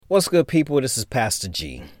What's good, people? This is Pastor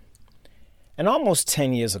G. And almost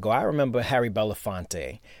 10 years ago, I remember Harry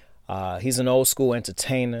Belafonte. He's an old school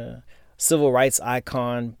entertainer, civil rights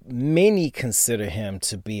icon. Many consider him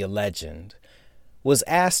to be a legend. Was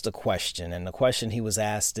asked a question, and the question he was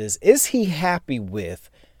asked is he happy with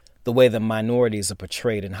the way the minorities are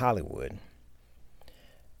portrayed in Hollywood?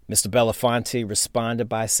 Mr. Belafonte responded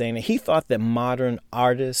by saying that he thought that modern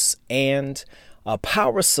artists and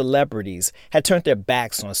power celebrities had turned their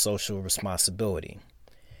backs on social responsibility.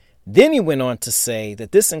 Then he went on to say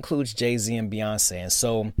that this includes Jay-Z and Beyonce. And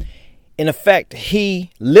so, in effect, he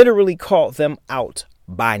literally called them out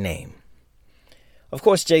by name. Of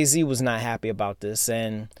course, Jay-Z was not happy about this.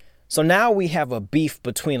 And so now we have a beef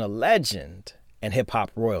between a legend and hip-hop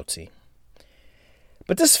royalty.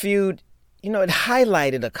 But this feud, it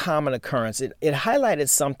highlighted a common occurrence. It highlighted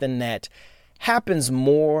something that happens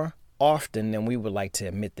more often than we would like to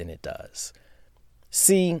admit than it does.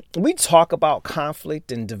 See, we talk about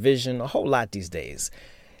conflict and division a whole lot these days.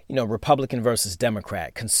 Republican versus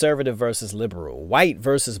Democrat, conservative versus liberal, white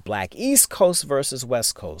versus black, East Coast versus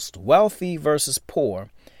West Coast, wealthy versus poor,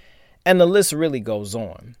 and the list really goes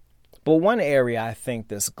on. But one area I think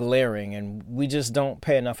that's glaring and we just don't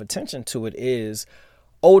pay enough attention to it is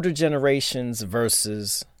older generations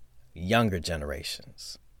versus younger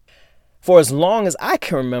generations. For as long as I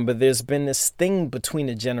can remember, there's been this thing between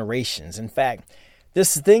the generations. In fact,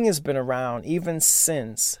 this thing has been around even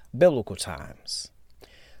since biblical times.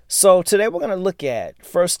 So today we're going to look at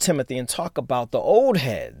 1 Timothy and talk about the old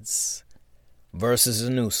heads versus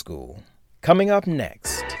the new school. Coming up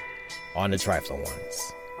next on The Trifling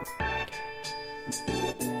Ones.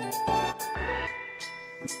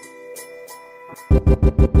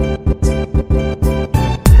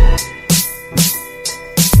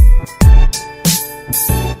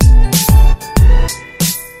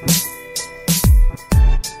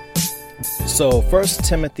 So 1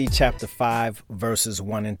 Timothy chapter 5, verses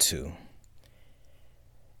 1 and 2.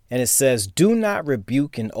 And it says, "Do not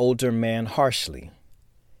rebuke an older man harshly,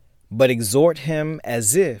 but exhort him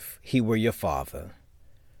as if he were your father.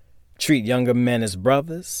 Treat younger men as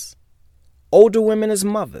brothers, older women as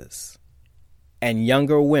mothers, and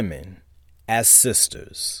younger women as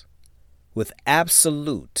sisters, with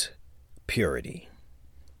absolute purity."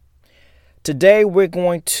 Today, we're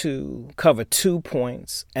going to cover 2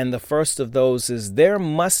 points, and the first of those is there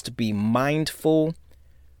must be mindful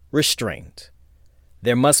restraint.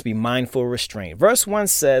 There must be mindful restraint. Verse 1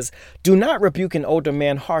 says, "Do not rebuke an older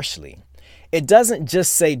man harshly." It doesn't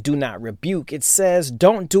just say do not rebuke. It says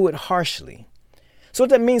don't do it harshly. So what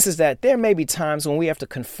that means is that there may be times when we have to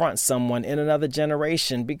confront someone in another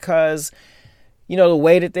generation because, the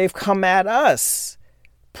way that they've come at us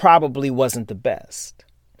probably wasn't the best.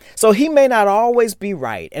 So he may not always be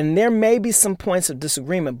right, and there may be some points of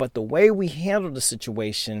disagreement, but the way we handle the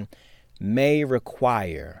situation may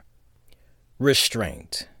require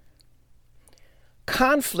restraint.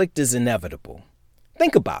 Conflict is inevitable.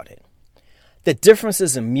 Think about it. The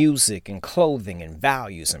differences in music and clothing and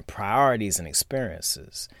values and priorities and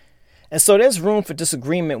experiences. And so there's room for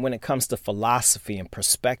disagreement when it comes to philosophy and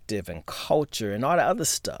perspective and culture and all the other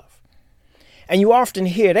stuff. And you often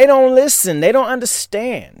hear they don't listen, they don't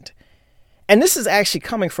understand. And this is actually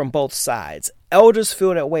coming from both sides. Elders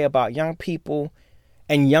feel that way about young people,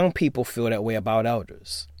 and young people feel that way about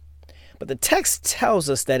elders. But the text tells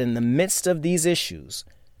us that in the midst of these issues,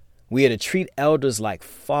 we are to treat elders like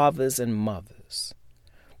fathers and mothers.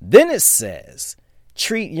 Then it says,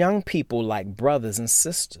 treat young people like brothers and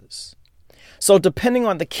sisters. So depending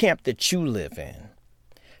on the camp that you live in,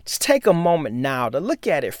 just take a moment now to look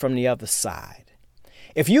at it from the other side.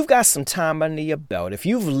 If you've got some time under your belt, if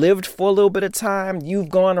you've lived for a little bit of time, you've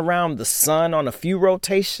gone around the sun on a few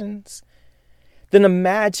rotations, then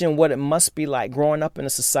imagine what it must be like growing up in a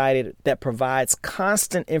society that provides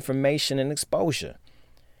constant information and exposure.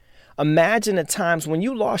 Imagine the times when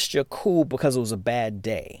you lost your cool because it was a bad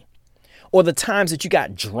day, or the times that you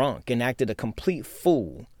got drunk and acted a complete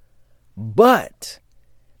fool, but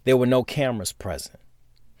there were no cameras present.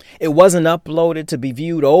 It wasn't uploaded to be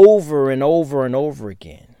viewed over and over and over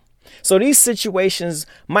again. So these situations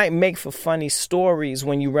might make for funny stories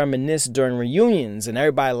when you reminisce during reunions and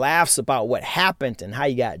everybody laughs about what happened and how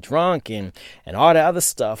you got drunk and all the other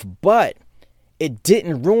stuff. But it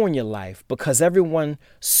didn't ruin your life because everyone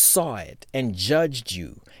saw it and judged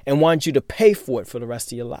you and wanted you to pay for it for the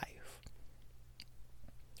rest of your life.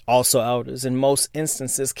 Also, elders, in most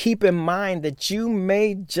instances, keep in mind that you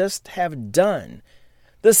may just have done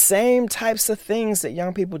the same types of things that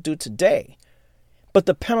young people do today, but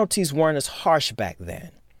the penalties weren't as harsh back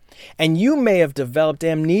then. And you may have developed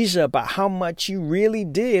amnesia about how much you really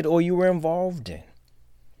did or you were involved in.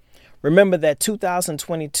 Remember that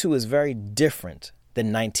 2022 is very different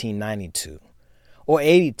than 1992 or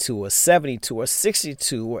 82 or 72 or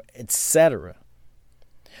 62 or etc.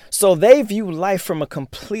 So they view life from a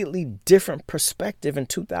completely different perspective in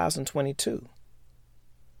 2022.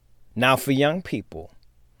 Now for young people,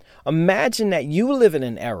 imagine that you live in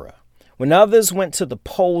an era when others went to the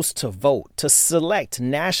polls to vote, to select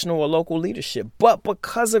national or local leadership, but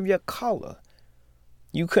because of your color,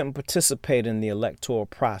 you couldn't participate in the electoral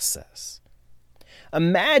process.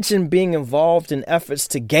 Imagine being involved in efforts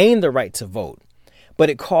to gain the right to vote, but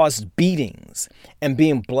it caused beatings and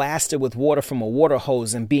being blasted with water from a water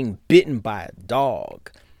hose and being bitten by a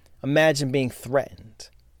dog. Imagine being threatened.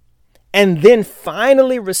 And then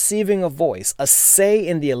finally receiving a voice, a say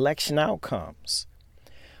in the election outcomes,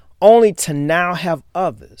 only to now have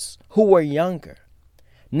others who are younger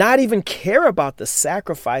not even care about the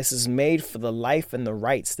sacrifices made for the life and the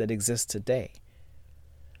rights that exist today.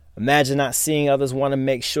 Imagine not seeing others want to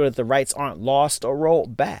make sure that the rights aren't lost or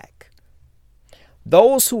rolled back.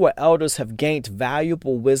 Those who are elders have gained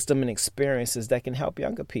valuable wisdom and experiences that can help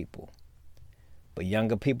younger people. But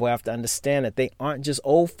younger people have to understand that they aren't just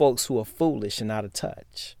old folks who are foolish and out of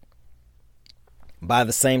touch. By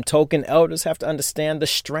the same token, elders have to understand the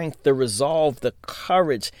strength, the resolve, the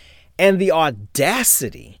courage, and the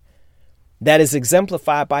audacity that is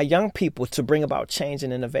exemplified by young people to bring about change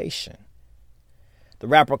and innovation. The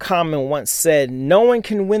rapper Common once said, "No one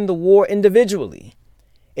can win the war individually.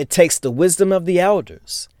 It takes the wisdom of the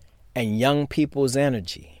elders and young people's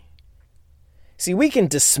energy." See, we can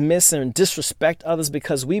dismiss and disrespect others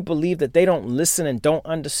because we believe that they don't listen and don't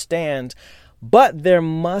understand, but there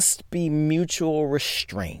must be mutual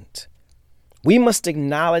restraint. We must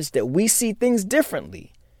acknowledge that we see things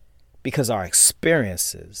differently because our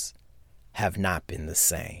experiences have not been the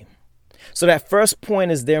same. So that first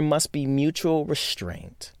point is there must be mutual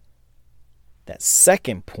restraint. That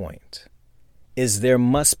second point is there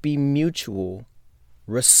must be mutual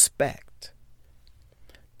respect.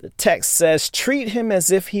 The text says, treat him as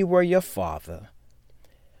if he were your father.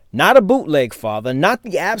 Not a bootleg father, not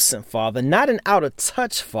the absent father, not an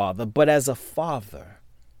out-of-touch father, but as a father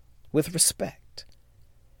with respect.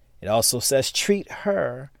 It also says, treat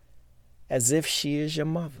her as if she is your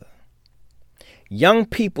mother. Young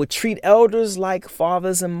people treat elders like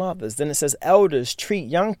fathers and mothers. Then it says, elders treat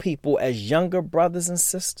young people as younger brothers and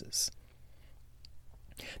sisters.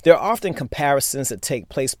 There are often comparisons that take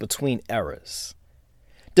place between eras.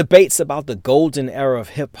 Debates about the golden era of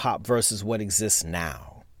hip-hop versus what exists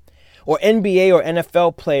now. Or NBA or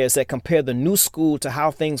NFL players that compare the new school to how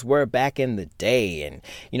things were back in the day.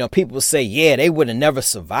 And, people say, yeah, they would have never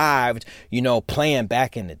survived, playing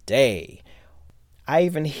back in the day. I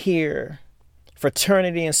even hear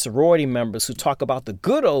fraternity and sorority members who talk about the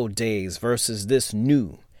good old days versus this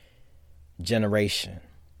new generation.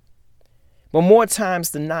 But more times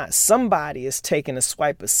than not, somebody is taking a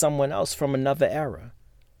swipe at someone else from another era.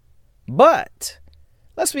 But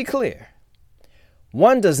let's be clear.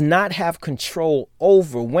 One does not have control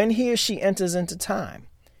over when he or she enters into time.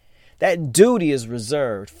 That duty is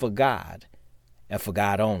reserved for God and for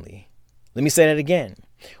God only. Let me say that again.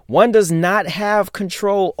 One does not have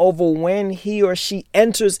control over when he or she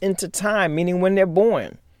enters into time, meaning when they're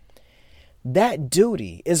born. That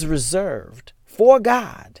duty is reserved for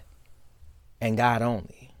God and God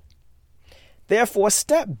only. Therefore,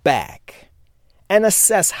 step back and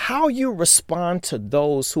assess how you respond to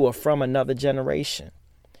those who are from another generation.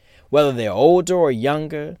 Whether they're older or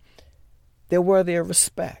younger, they're worthy of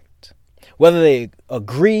respect. Whether they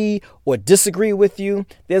agree or disagree with you,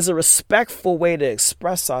 there's a respectful way to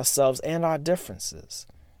express ourselves and our differences.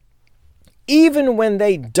 Even when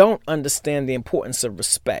they don't understand the importance of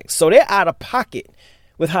respect. So they're out of pocket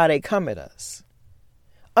with how they come at us.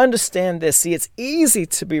 Understand this. See, it's easy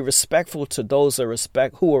to be respectful to those who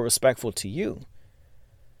are respectful to you.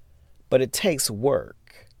 But it takes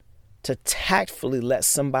work to tactfully let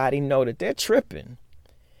somebody know that they're tripping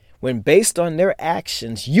when, based on their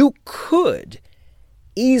actions, you could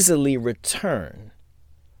easily return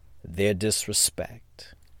their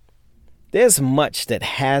disrespect. There's much that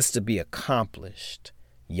has to be accomplished,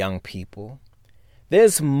 young people.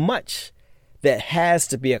 There's much that has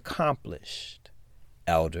to be accomplished,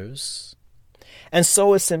 elders. And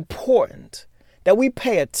so it's important that we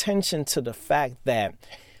pay attention to the fact that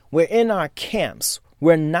we're in our camps,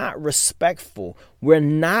 we're not respectful, we're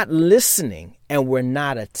not listening, and we're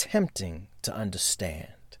not attempting to understand.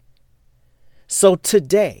 So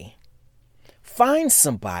today, find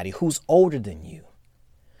somebody who's older than you.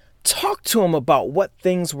 Talk to them about what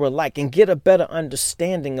things were like and get a better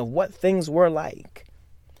understanding of what things were like.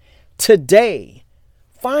 Today,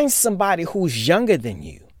 find somebody who's younger than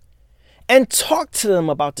you and talk to them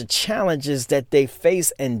about the challenges that they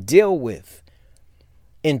face and deal with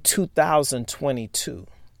in 2022.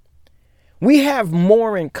 We have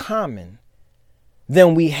more in common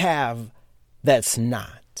than we have that's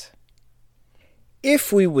not.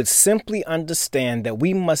 If we would simply understand that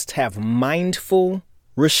we must have mindful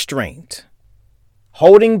restraint,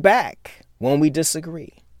 holding back when we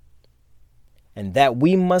disagree, and that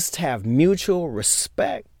we must have mutual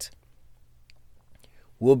respect,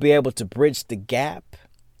 we'll be able to bridge the gap,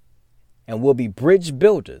 and we'll be bridge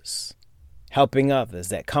builders, helping others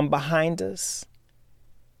that come behind us,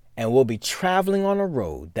 and we'll be traveling on a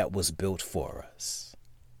road that was built for us.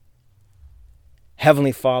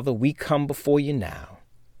 Heavenly Father, we come before you now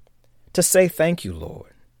to say thank you,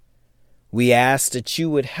 Lord. We ask that you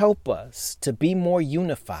would help us to be more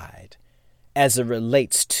unified as it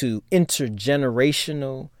relates to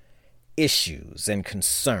intergenerational issues and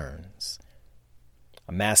concerns.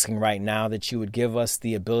 I'm asking right now that you would give us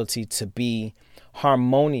the ability to be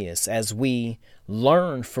harmonious as we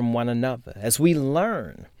learn from one another, as we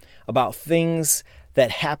learn about things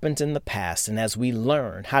that happened in the past, and as we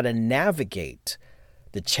learn how to navigate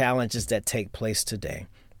the challenges that take place today.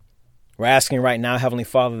 We're asking right now, Heavenly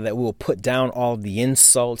Father, that we will put down all the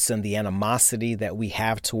insults and the animosity that we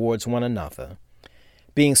have towards one another,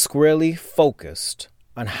 being squarely focused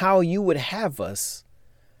on how you would have us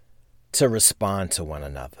to respond to one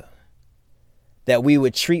another. That we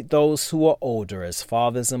would treat those who are older as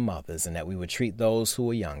fathers and mothers, and that we would treat those who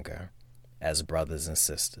are younger as brothers and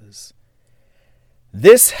sisters.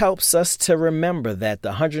 This helps us to remember that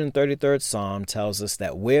the 133rd Psalm tells us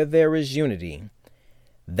that where there is unity,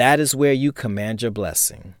 that is where you command your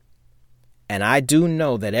blessing. And I do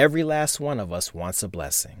know that every last one of us wants a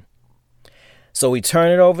blessing. So we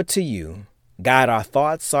turn it over to you, guide our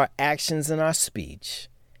thoughts, our actions, and our speech,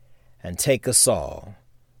 and take us all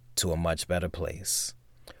to a much better place.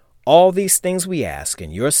 All these things we ask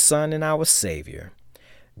in your Son and our Savior,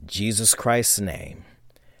 Jesus Christ's name.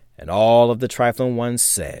 And all of the trifling ones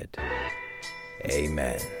said,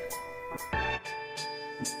 Amen.